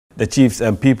The chiefs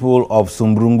and people of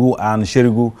Sumbrungu and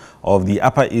Shirigu of the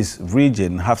Upper East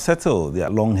region have settled their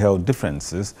long-held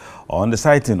differences on the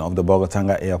siting of the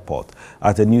Bolga Airport.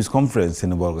 At a news conference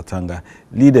in Bolga,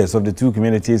 leaders of the two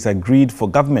communities agreed for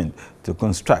government to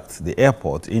construct the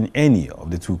airport in any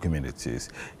of the two communities.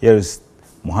 Here is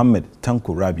Mohammed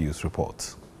Tanko Rabiu's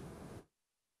report.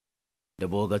 The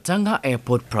Bolga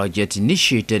Airport project,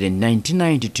 initiated in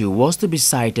 1992, was to be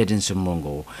sited in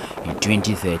Sumbrungu. In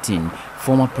 2013,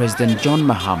 former President John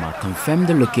Mahama confirmed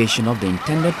the location of the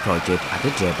intended project at the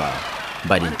Jeba.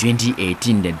 But in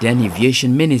 2018, the then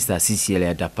Aviation Minister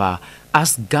Cecilia Dapa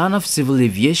asked Ghana Civil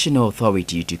Aviation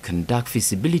Authority to conduct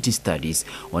feasibility studies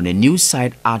on a new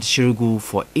site at Shirigu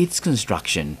for its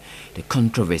construction. The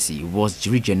controversy was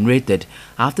regenerated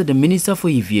after the Minister for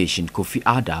Aviation, Kofi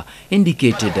Ada,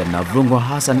 indicated that Navrongo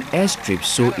has an airstrip,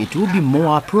 so it would be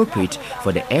more appropriate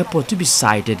for the airport to be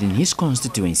sited in his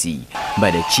constituency.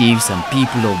 But the chiefs and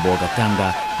people of Bolga,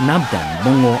 Nabdan,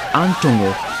 Bongo and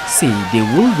Tongo say they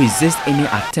will resist any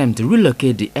attempt to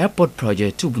relocate the airport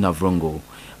project to Navrongo.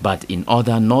 But in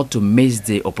order not to miss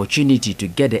the opportunity to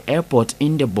get the airport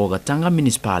in the Bolga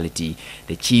municipality,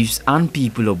 the chiefs and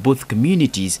people of both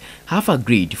communities have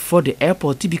agreed for the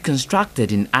airport to be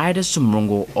constructed in either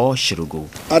Sumbrungu or Shirigu.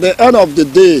 At the end of the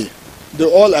day, they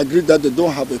all agreed that they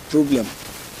don't have a problem.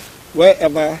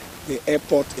 Wherever the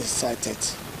airport is sited,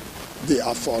 they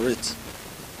are for it.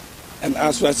 And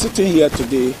as we are sitting here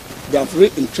today, they have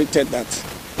reiterated that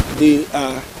they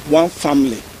are one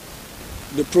family.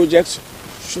 The project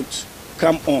should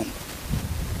come on,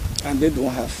 and they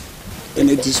don't have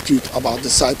any dispute about the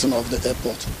siting of the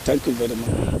airport. Thank you very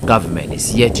much. Government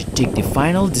is yet to take the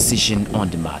final decision on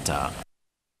the matter.